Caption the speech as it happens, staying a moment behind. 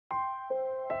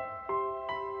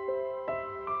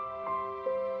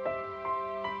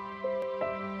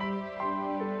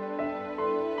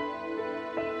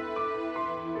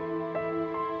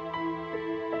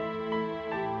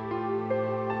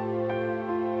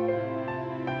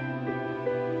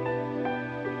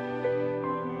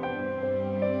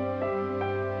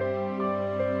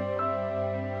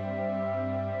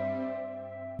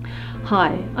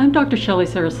Hi, I'm Dr. Shelley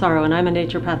Cerasaro and I'm a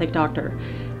naturopathic doctor.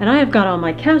 And I have got on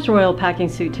my castor oil packing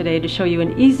suit today to show you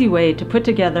an easy way to put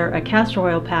together a castor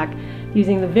oil pack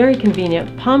using the very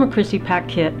convenient Palma Christi pack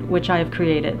kit which I have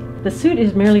created. The suit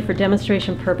is merely for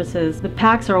demonstration purposes. The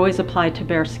packs are always applied to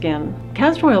bare skin.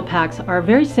 Castor oil packs are a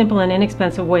very simple and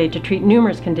inexpensive way to treat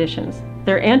numerous conditions.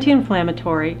 They're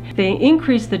anti-inflammatory, they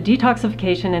increase the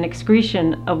detoxification and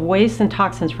excretion of waste and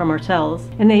toxins from our cells,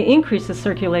 and they increase the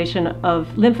circulation of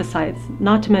lymphocytes,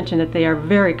 not to mention that they are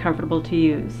very comfortable to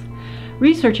use.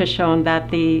 Research has shown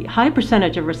that the high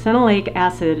percentage of ricinoleic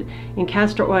acid in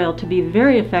castor oil to be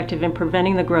very effective in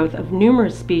preventing the growth of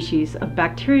numerous species of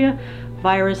bacteria,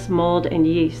 virus, mold, and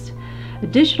yeast.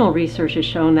 Additional research has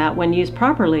shown that when used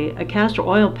properly, a castor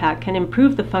oil pack can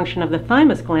improve the function of the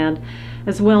thymus gland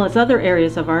as well as other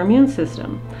areas of our immune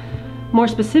system. More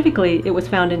specifically, it was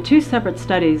found in 2 separate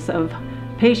studies of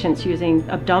patients using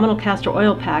abdominal castor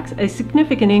oil packs a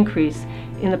significant increase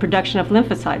in the production of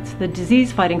lymphocytes, the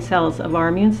disease-fighting cells of our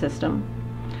immune system.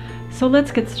 So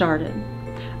let's get started.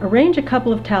 Arrange a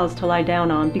couple of towels to lie down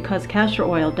on because castor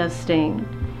oil does stain.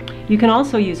 You can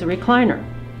also use a recliner.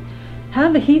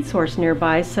 Have a heat source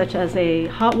nearby, such as a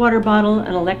hot water bottle,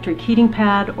 an electric heating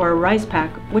pad, or a rice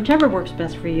pack, whichever works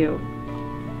best for you.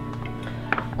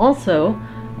 Also,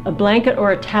 a blanket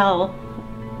or a towel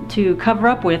to cover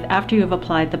up with after you have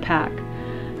applied the pack.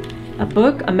 A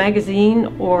book, a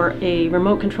magazine, or a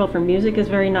remote control for music is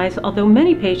very nice, although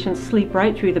many patients sleep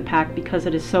right through the pack because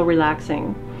it is so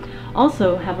relaxing.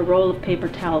 Also, have a roll of paper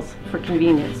towels for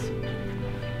convenience.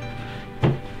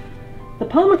 The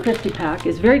Palma Christi pack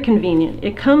is very convenient.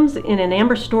 It comes in an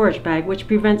amber storage bag which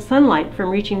prevents sunlight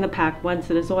from reaching the pack once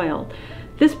it is oiled.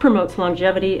 This promotes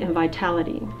longevity and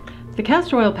vitality. The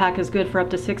castor oil pack is good for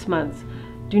up to 6 months.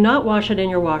 Do not wash it in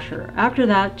your washer. After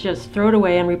that, just throw it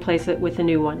away and replace it with a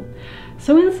new one.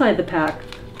 So inside the pack,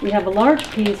 we have a large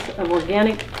piece of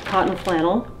organic cotton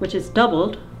flannel, which is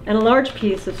doubled, and a large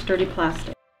piece of sturdy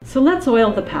plastic. So let's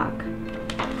oil the pack.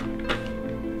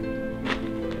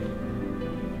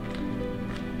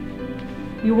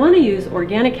 You want to use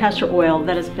organic castor oil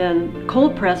that has been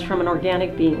cold pressed from an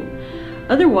organic bean.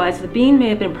 Otherwise, the bean may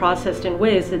have been processed in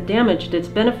ways that damaged its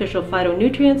beneficial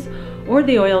phytonutrients, or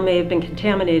the oil may have been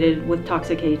contaminated with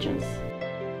toxic agents.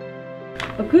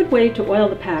 A good way to oil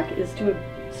the pack is to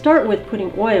start with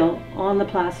putting oil on the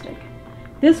plastic.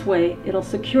 This way, it'll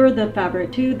secure the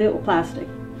fabric to the plastic.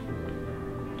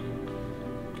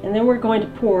 And then we're going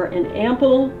to pour an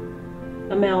ample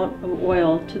amount of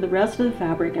oil to the rest of the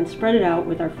fabric and spread it out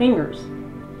with our fingers.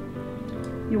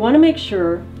 You want to make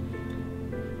sure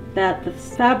that the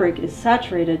fabric is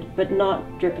saturated but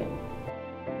not dripping.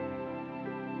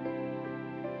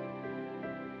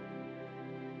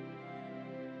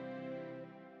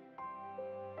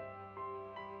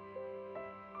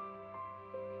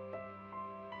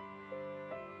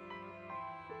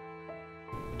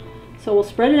 So we'll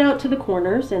spread it out to the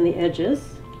corners and the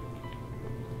edges.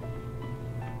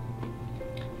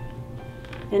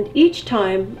 And each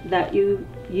time that you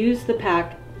use the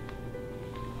pack,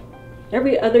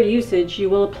 every other usage, you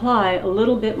will apply a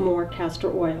little bit more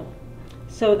castor oil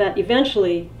so that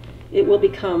eventually it will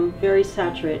become very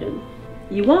saturated.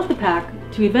 You want the pack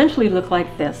to eventually look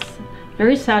like this,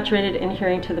 very saturated,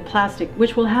 adhering to the plastic,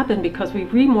 which will happen because we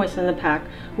re-moisten the pack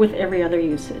with every other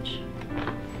usage.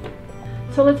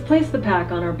 So let's place the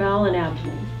pack on our bowel and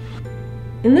abdomen.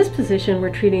 In this position,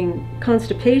 we're treating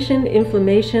constipation,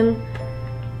 inflammation,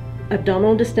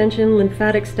 abdominal distension,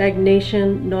 lymphatic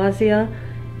stagnation, nausea,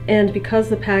 and because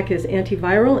the pack is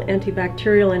antiviral,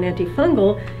 antibacterial, and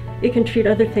antifungal, it can treat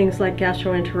other things like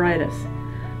gastroenteritis.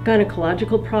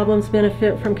 Gynecological problems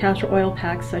benefit from castor oil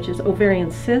packs such as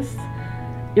ovarian cysts,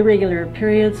 irregular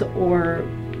periods, or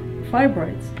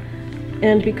fibroids.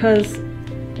 And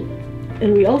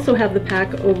we also have the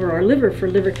pack over our liver for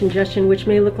liver congestion, which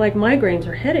may look like migraines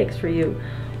or headaches for you,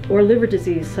 or liver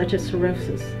disease such as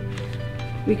cirrhosis.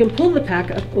 We can pull the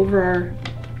pack up over our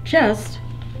chest,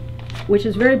 which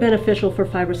is very beneficial for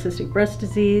fibrocystic breast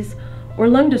disease or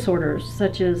lung disorders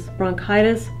such as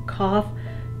bronchitis, cough,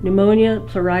 pneumonia,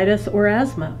 pleuritis, or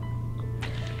asthma.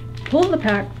 Pull the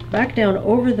pack back down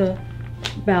over the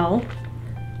bowel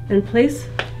and place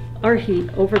our heat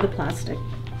over the plastic.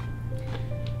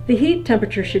 The heat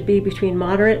temperature should be between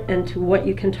moderate and to what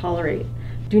you can tolerate.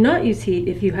 Do not use heat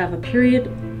if you have a period,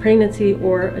 pregnancy,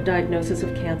 or a diagnosis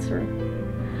of cancer.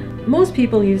 Most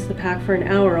people use the pack for an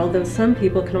hour, although some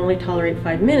people can only tolerate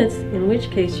 5 minutes, in which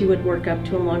case you would work up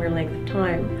to a longer length of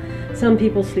time. Some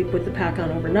people sleep with the pack on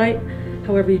overnight.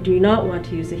 However, you do not want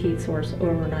to use a heat source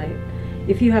overnight.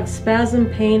 If you have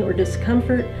spasm, pain, or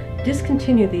discomfort,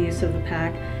 discontinue the use of the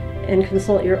pack and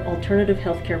consult your alternative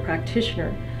healthcare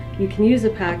practitioner. You can use the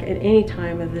pack at any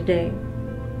time of the day.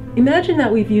 Imagine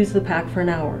that we've used the pack for an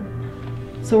hour.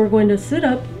 So we're going to sit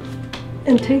up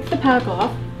and take the pack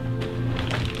off,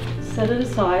 set it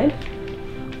aside,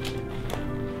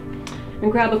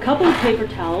 and grab a couple of paper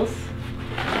towels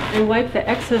and wipe the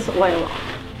excess oil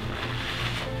off.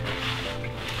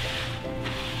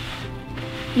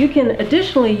 You can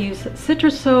additionally use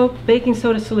citrus soap, baking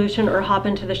soda solution, or hop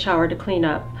into the shower to clean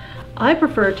up. I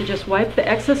prefer to just wipe the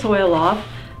excess oil off,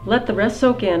 let the rest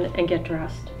soak in, and get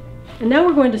dressed. And now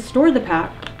we're going to store the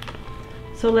pack.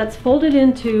 So let's fold it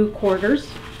into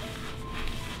quarters.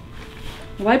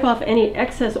 Wipe off any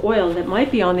excess oil that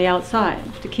might be on the outside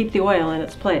to keep the oil in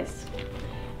its place.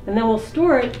 And then we'll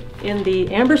store it in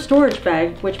the amber storage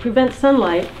bag, which prevents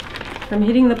sunlight from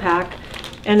hitting the pack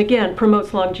and again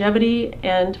promotes longevity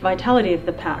and vitality of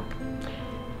the pack.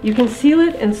 You can seal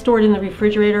it and store it in the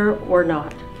refrigerator or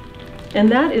not.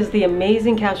 And that is the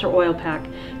amazing castor oil pack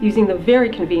using the very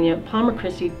convenient Palma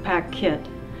Christi pack kit.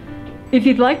 If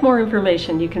you'd like more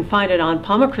information, you can find it on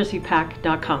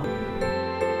palmachristipack.com.